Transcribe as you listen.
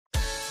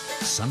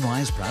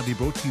Sunrise proudly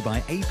brought to you by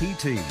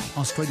APT,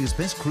 Australia's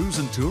best cruise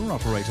and tour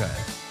operator.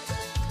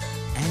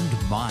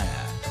 And Maya.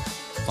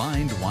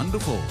 Find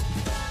wonderful.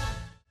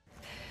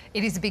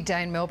 It is a big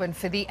day in Melbourne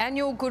for the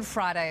annual Good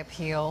Friday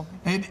Appeal.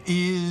 It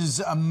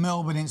is a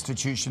Melbourne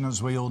institution,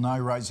 as we all know,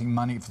 raising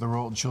money for the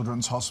Royal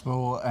Children's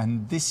Hospital,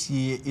 and this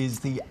year is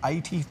the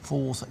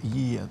 84th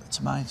year. That's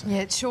amazing. Yeah,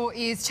 it sure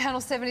is. Channel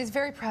 7 is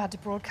very proud to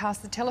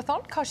broadcast the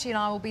telethon. Koshi and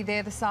I will be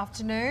there this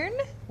afternoon.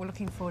 We're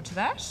looking forward to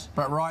that.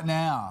 But right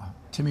now,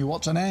 Timmy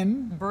Watson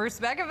and Bruce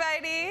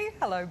McAvaney.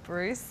 Hello,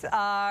 Bruce.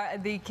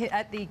 At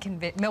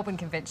the Melbourne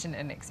Convention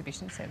and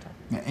Exhibition Centre.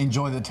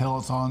 enjoy the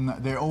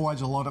telethon. They're always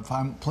a lot of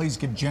fun. Please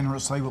give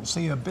generously. We'll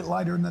see you a bit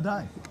later in the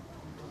day.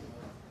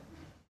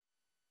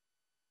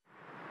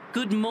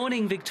 Good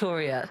morning,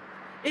 Victoria.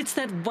 It's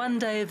that one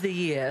day of the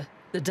year,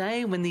 the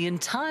day when the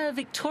entire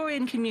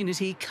Victorian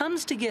community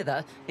comes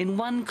together in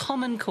one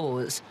common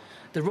cause,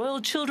 the Royal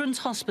Children's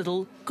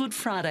Hospital Good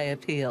Friday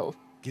Appeal.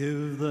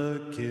 Give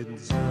the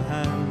kids a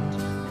hand,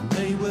 and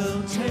they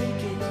will take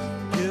it.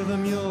 Give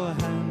them your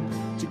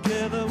hand,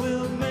 together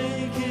we'll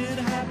make it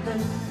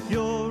happen.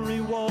 Your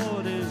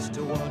reward is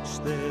to watch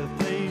their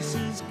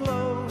faces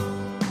glow.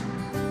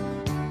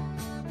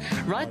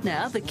 Right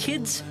now, the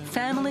kids,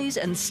 families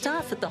and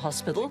staff at the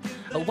hospital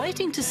are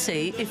waiting to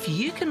see if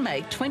you can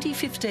make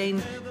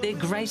 2015 their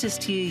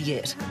greatest year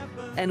yet.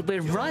 And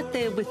we're right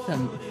there with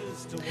them.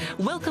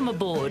 Welcome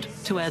aboard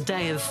to our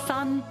day of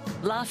fun,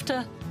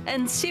 laughter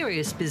and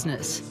serious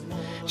business.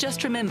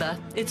 Just remember,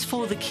 it's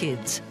for the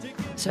kids.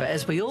 So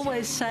as we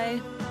always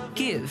say,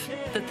 give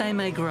that they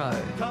may grow.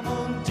 Come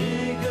on,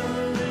 dig a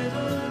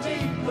little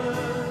deeper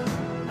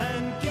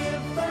and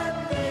give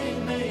that they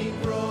may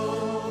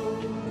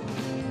grow.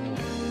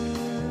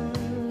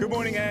 Good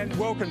morning and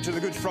welcome to the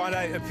Good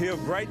Friday Appeal.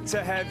 Great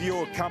to have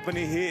your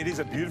company here. It is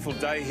a beautiful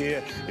day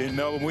here in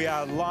Melbourne. We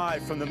are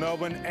live from the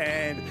Melbourne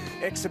and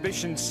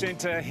Exhibition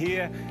Centre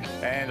here,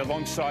 and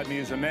alongside me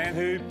is a man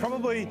who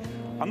probably,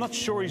 I'm not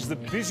sure he's the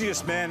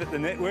busiest man at the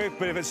network,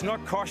 but if it's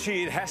not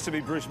Koshi, it has to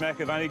be Bruce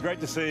McAvaney. Great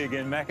to see you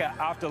again, Macca,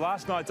 after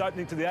last night's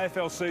opening to the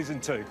AFL Season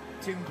 2.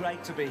 Tim,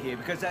 great to be here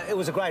because it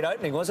was a great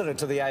opening, wasn't it,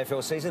 to the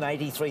AFL season?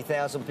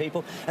 83,000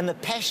 people, and the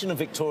passion of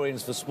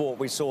Victorians for sport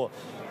we saw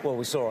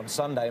on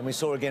Sunday and we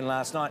saw again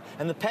last night,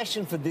 and the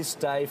passion for this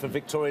day for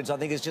Victorians I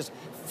think is just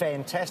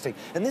fantastic.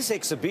 And this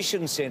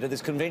exhibition centre,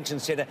 this convention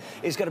centre,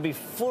 is going to be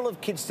full of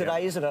kids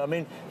today, isn't it? I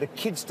mean, the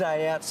Kids'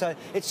 Day out, so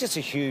it's just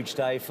a huge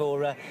day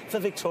for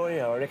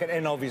Victoria, I reckon,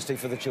 and obviously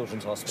for the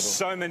Children's Hospital.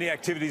 So many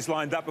activities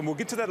lined up, and we'll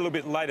get to that a little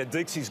bit later.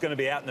 Deeksy's going to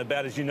be out and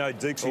about, as you know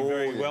Deeksy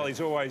very well. He's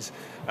always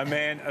a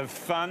man of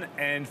fun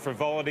and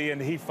frivolity,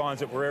 and he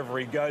finds it wherever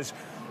he goes.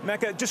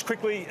 Macca, just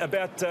quickly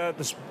about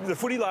the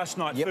footy last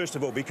night, first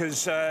of all,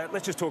 because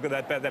let's just talk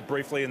about that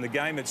briefly in the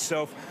game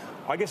itself.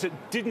 I guess it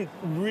didn't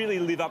really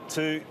live up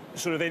to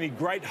sort of any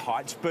great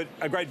heights, but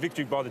a great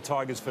victory by the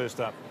Tigers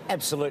first up.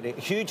 Absolutely.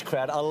 Huge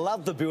crowd. I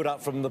love the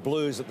build-up from the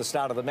Blues at the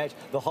start of the match.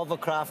 The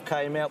hovercraft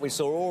came out. We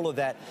saw all of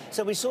that.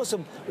 So we saw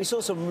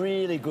some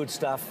really good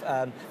stuff.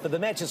 But the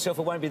match itself,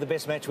 it won't be the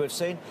best match we've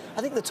seen.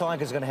 I think the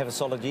Tigers are going to have a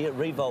solid year.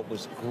 Revolt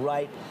was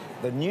great.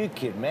 The new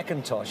kid,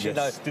 McIntosh, you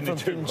know,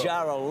 from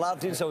Pinjarra,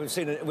 loved him. So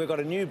we've got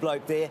a new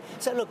bloke there.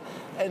 So look,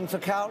 and for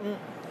Carlton,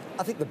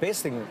 I think the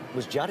best thing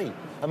was Juddy.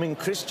 I mean,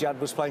 Chris Judd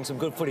was playing some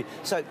good footy.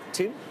 So,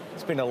 Tim,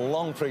 it's been a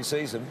long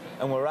pre-season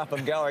and we're up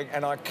and going,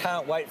 and I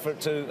can't wait for it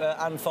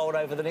to unfold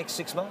over the next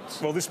 6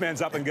 months. Well, this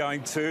man's up and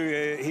going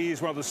too. He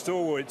is one of the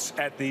stalwarts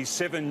at the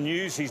 7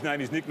 News. His name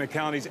is Nick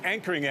McCallum. He's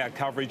anchoring our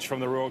coverage from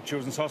the Royal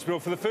Children's Hospital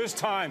for the first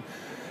time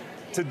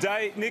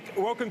today. Nick,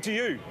 welcome to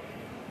you.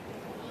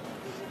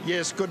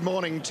 Yes, good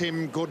morning,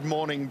 Tim. Good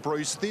morning,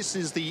 Bruce. This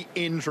is the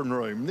engine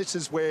room. This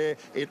is where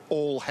it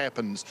all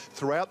happens.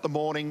 Throughout the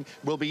morning,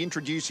 we'll be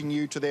introducing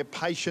you to their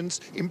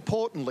patients,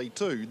 importantly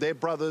too, their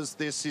brothers,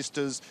 their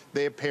sisters,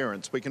 their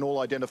parents. We can all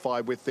identify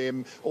with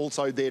them,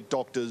 also their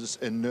doctors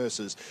and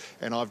nurses.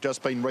 And I've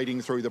just been reading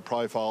through the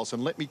profiles,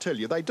 and let me tell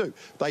you, they do.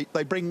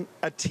 They bring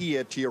a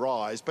tear to your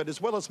eyes, but as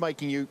well as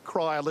making you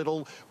cry a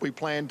little, we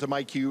plan to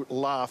make you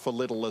laugh a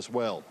little as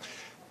well.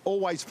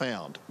 Always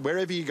found,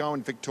 wherever you go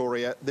in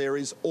Victoria, there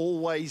is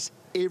always,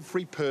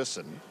 every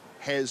person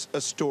has a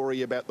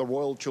story about the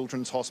Royal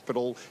Children's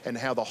Hospital and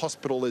how the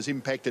hospital has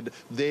impacted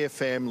their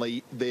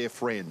family, their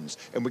friends.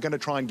 And we're going to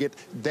try and get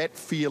that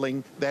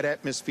feeling, that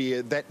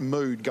atmosphere, that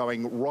mood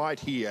going right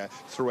here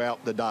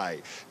throughout the day.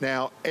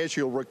 Now, as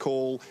you'll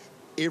recall,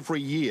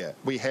 every year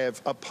we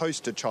have a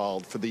poster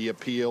child for the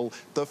appeal,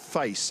 the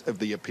face of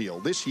the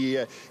appeal. This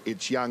year,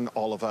 it's young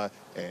Oliver,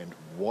 and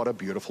what a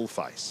beautiful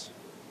face.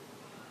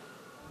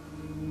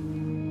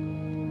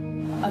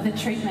 The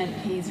treatment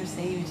he's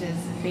received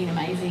has been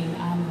amazing.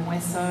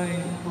 We're so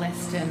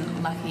blessed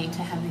and lucky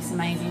to have this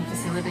amazing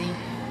facility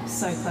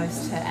so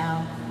close to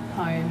our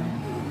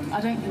home. I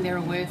don't think there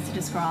are words to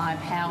describe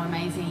how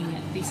amazing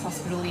this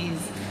hospital is.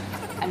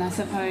 And I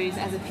suppose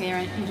as a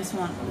parent, you just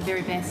want the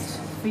very best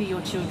for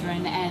your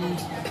children,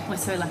 and we're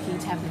so lucky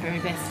to have the very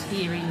best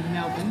here in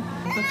Melbourne.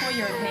 Before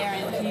you're a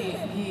parent,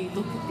 you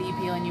look at the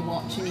appeal and you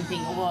watch and you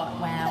think,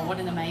 wow, what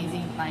an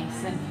amazing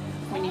place. And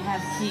when you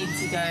have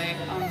kids, you go,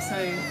 I'm so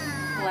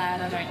glad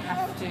I don't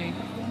have to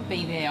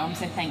be there. I'm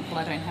so thankful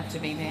I don't have to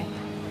be there.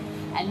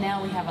 And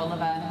now we have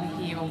Oliver and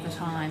we're here all the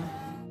time.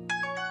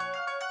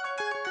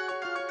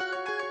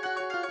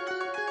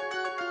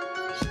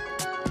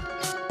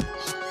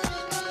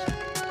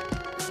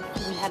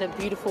 We had a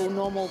beautiful,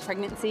 normal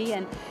pregnancy,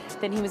 and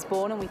then he was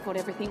born and we thought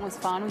everything was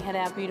fine. We had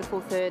our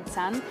beautiful third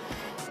son.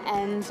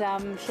 And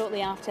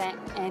shortly after,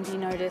 Andy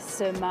noticed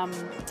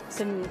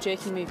some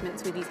jerky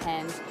movements with his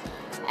hand.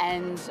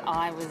 And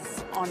I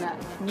was on a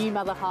new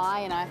mother high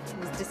and I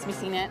was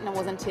dismissing it, and it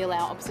wasn't until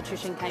our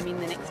obstetrician came in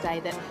the next day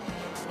that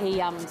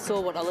he saw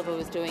what Oliver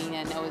was doing,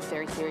 and it was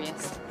very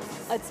serious.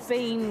 It's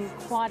been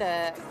quite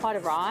a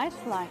ride.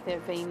 Like, there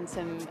have been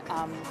some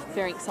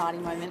very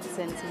exciting moments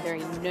and some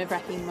very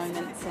nerve-wracking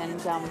moments,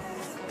 and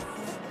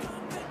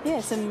yeah,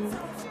 some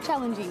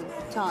challenging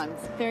times,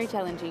 very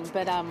challenging.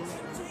 But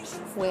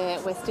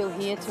we're still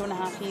here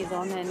 2.5 years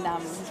on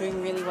and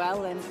doing really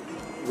well. And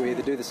we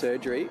either do the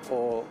surgery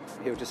or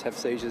he'll just have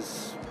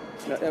seizures.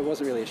 It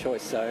wasn't really a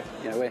choice, so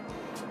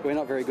we're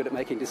not very good at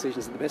making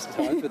decisions at the best of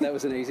times, but that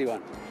was an easy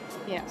one.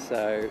 Yeah.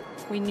 So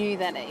we knew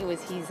that it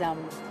was his.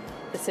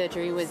 The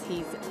surgery was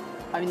his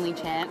only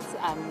chance.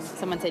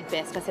 Someone said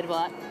best. I said,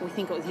 well, we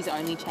think it was his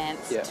only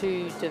chance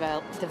to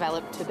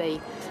develop to be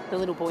the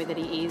little boy that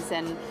he is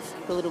and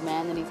the little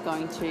man that he's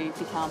going to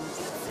become.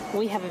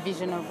 We have a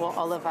vision of what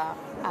Oliver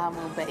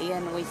will be,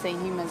 and we see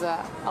him as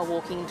a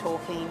walking,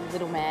 talking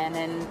little man.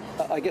 And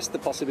I guess the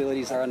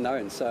possibilities are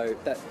unknown, so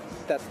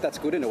that's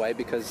good in a way,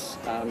 because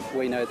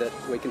we know that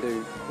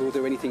we'll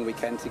do anything we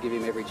can to give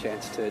him every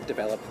chance to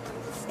develop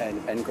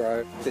and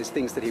grow. There's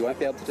things that he won't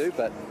be able to do,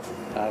 but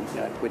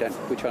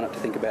we try not to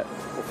think about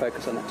or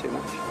focus on that too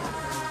much.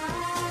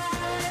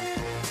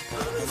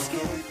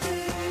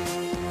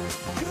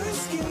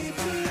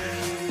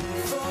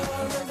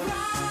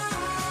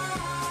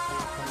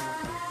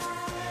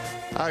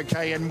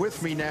 Okay, and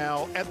with me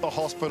now at the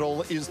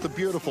hospital is the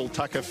beautiful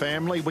Tucker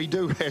family. We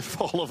do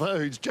have Oliver,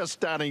 who's just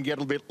starting to get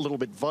a little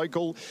bit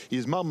vocal.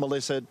 His mum,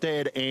 Melissa,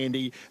 dad,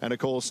 Andy, and of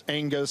course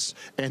Angus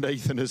and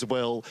Ethan as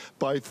well,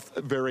 both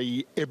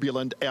very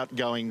ebullient,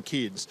 outgoing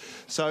kids.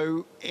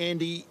 So,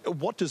 Andy,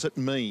 what does it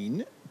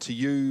mean to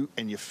you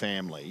and your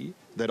family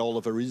that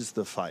Oliver is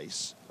the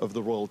face of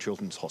the Royal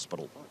Children's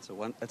Hospital?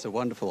 It's a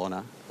wonderful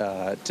honour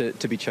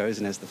to be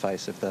chosen as the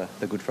face of the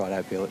Good Friday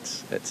Appeal.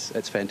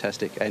 It's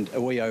fantastic, and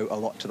we owe a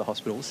lot to the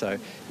hospital, so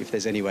if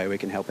there's any way we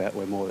can help out,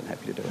 we're more than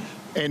happy to do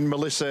it. And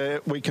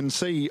Melissa, we can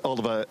see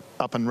Oliver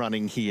up and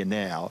running here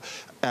now.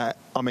 I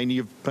mean,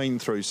 you've been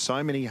through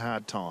so many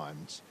hard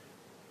times.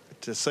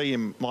 To see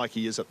him like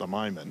he is at the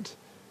moment,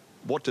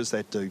 what does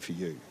that do for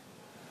you?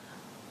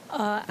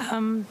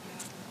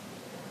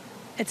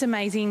 It's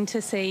amazing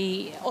to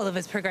see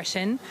Oliver's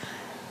progression.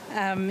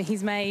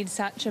 He's made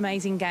such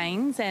amazing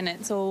gains, and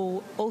it's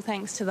all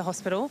thanks to the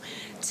hospital,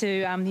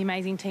 to the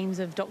amazing teams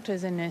of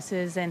doctors and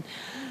nurses and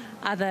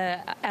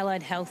other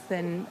allied health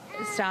and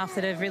staff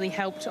that have really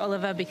helped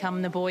Oliver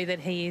become the boy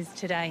that he is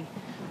today.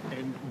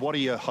 And what are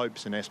your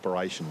hopes and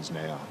aspirations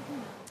now?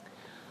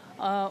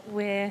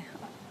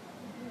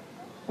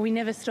 We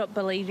never stop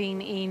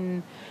believing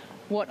in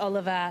what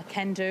Oliver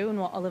can do and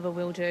what Oliver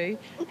will do,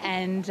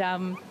 and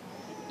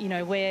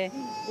we're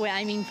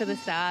aiming for the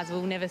stars.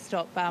 We'll never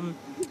stop,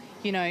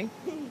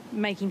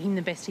 making him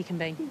the best he can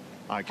be.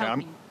 Okay,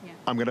 I'm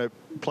going to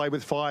play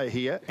with fire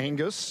here.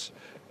 Angus,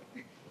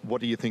 what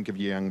do you think of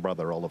your young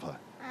brother, Oliver?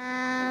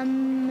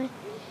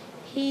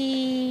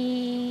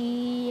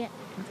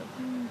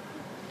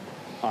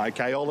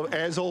 Okay, Oliver,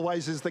 as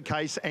always is the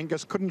case,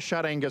 Angus couldn't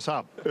shut Angus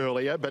up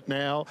earlier, but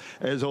now,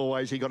 as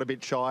always, he got a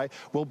bit shy.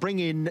 We'll bring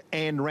in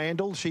Anne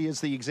Randall. She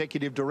is the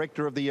Executive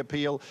Director of the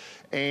appeal,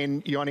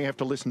 and you only have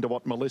to listen to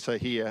what Melissa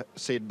here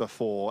said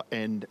before,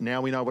 and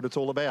now we know what it's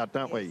all about,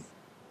 don't we?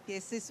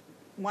 Yes, this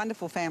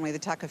wonderful family, the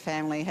Tucker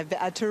family,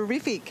 are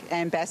terrific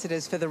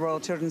ambassadors for the Royal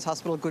Children's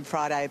Hospital Good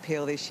Friday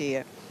Appeal this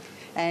year.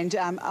 And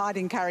I'd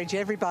encourage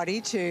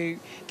everybody to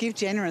give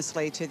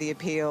generously to the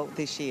appeal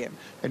this year.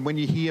 And when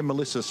you hear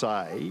Melissa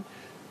say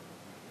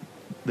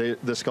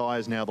the sky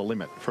is now the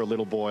limit for a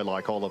little boy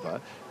like Oliver,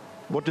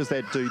 what does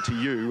that do to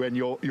you and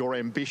your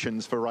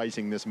ambitions for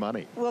raising this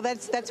money? Well,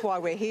 that's why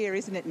we're here,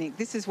 isn't it, Nick?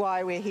 This is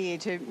why we're here,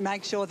 to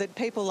make sure that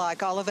people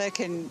like Oliver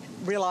can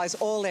realise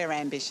all their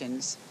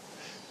ambitions.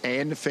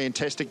 And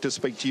fantastic to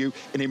speak to you.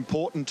 An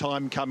important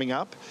time coming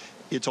up.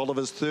 It's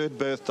Oliver's 3rd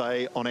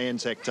birthday on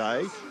Anzac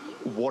Day.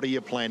 What are you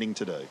planning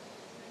to do?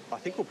 I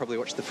think we'll probably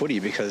watch the footy,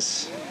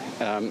 because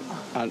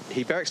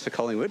he barracks for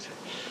Collingwood.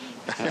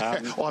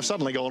 I've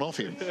suddenly gone off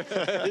him.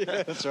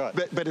 Yeah, that's right.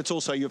 But it's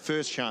also your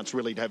first chance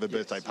really to have a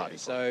birthday party.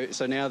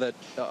 So now that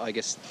I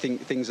guess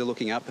things are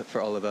looking up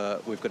for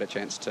Oliver, we've got a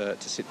chance to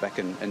sit back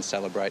and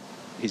celebrate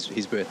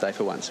his birthday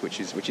for once,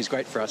 which is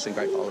great for us and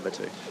great for Oliver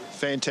too.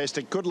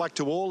 Fantastic. Good luck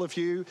to all of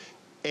you.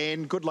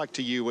 And good luck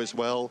to you as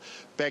well.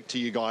 Back to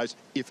you guys.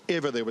 If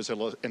ever there was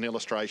an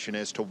illustration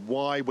as to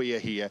why we are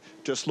here,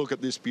 just look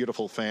at this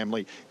beautiful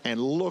family and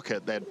look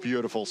at that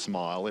beautiful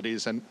smile. It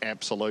is an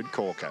absolute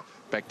corker.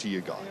 Back to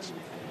you guys.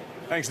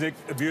 Thanks, Nick.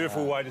 A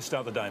beautiful way to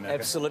start the day, Macca.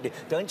 Absolutely.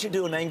 Don't you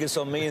do an Angus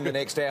on me in the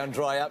next hour and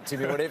dry up,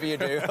 Timmy, whatever you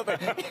do.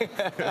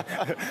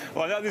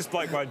 Well, I know this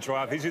bloke won't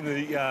dry up. He's in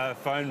the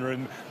phone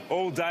room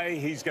all day.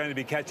 He's going to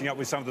be catching up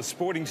with some of the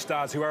sporting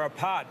stars who are a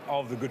part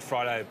of the Good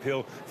Friday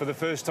Appeal for the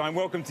first time.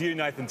 Welcome to you,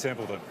 Nathan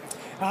Templeton.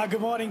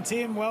 Good morning,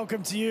 Tim.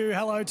 Welcome to you.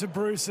 Hello to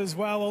Bruce as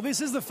well. Well, this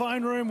is the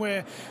phone room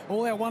where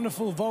all our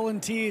wonderful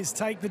volunteers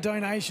take the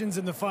donations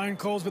and the phone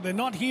calls, but they're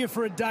not here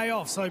for a day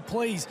off, so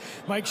please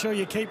make sure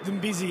you keep them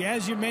busy.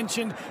 As you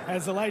mentioned,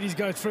 as the ladies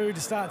go through to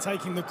start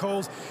taking the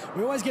calls,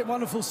 we always get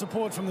wonderful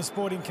support from the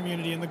sporting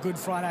community in the Good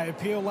Friday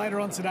Appeal. Later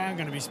on today, I'm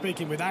going to be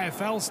speaking with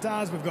AFL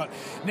stars. We've got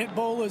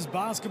netballers,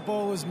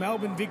 basketballers,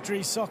 Melbourne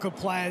Victory, soccer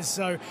players,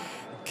 so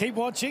keep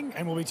watching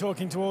and we'll be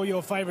talking to all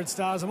your favourite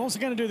stars. I'm also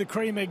going to do the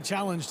Cream Egg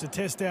Challenge to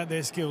test out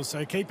their skills,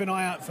 so keep an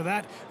eye out for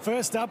that.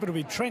 First up, it'll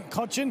be Trent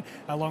Cotchin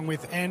along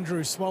with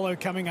Andrew Swallow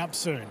coming up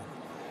soon.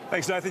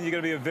 Thanks, Nathan. You're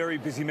going to be a very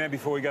busy man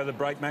before we go to the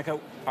break, Macca.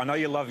 I know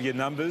you love your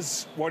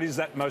numbers. What is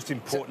that most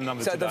important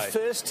number today? So the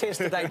first test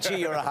today,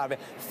 gee, you're a hard man.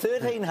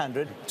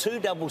 1300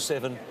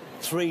 277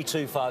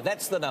 325.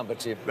 That's the number,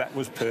 Tim. That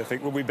was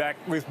perfect. We'll be back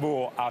with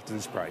more after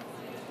this break.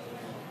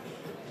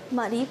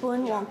 墨爾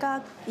本皇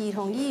家兒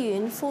童醫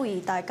院呼籲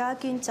大家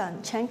捐贈，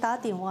請打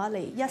電話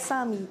嚟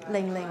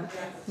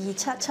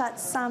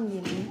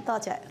1300277325，多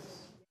謝。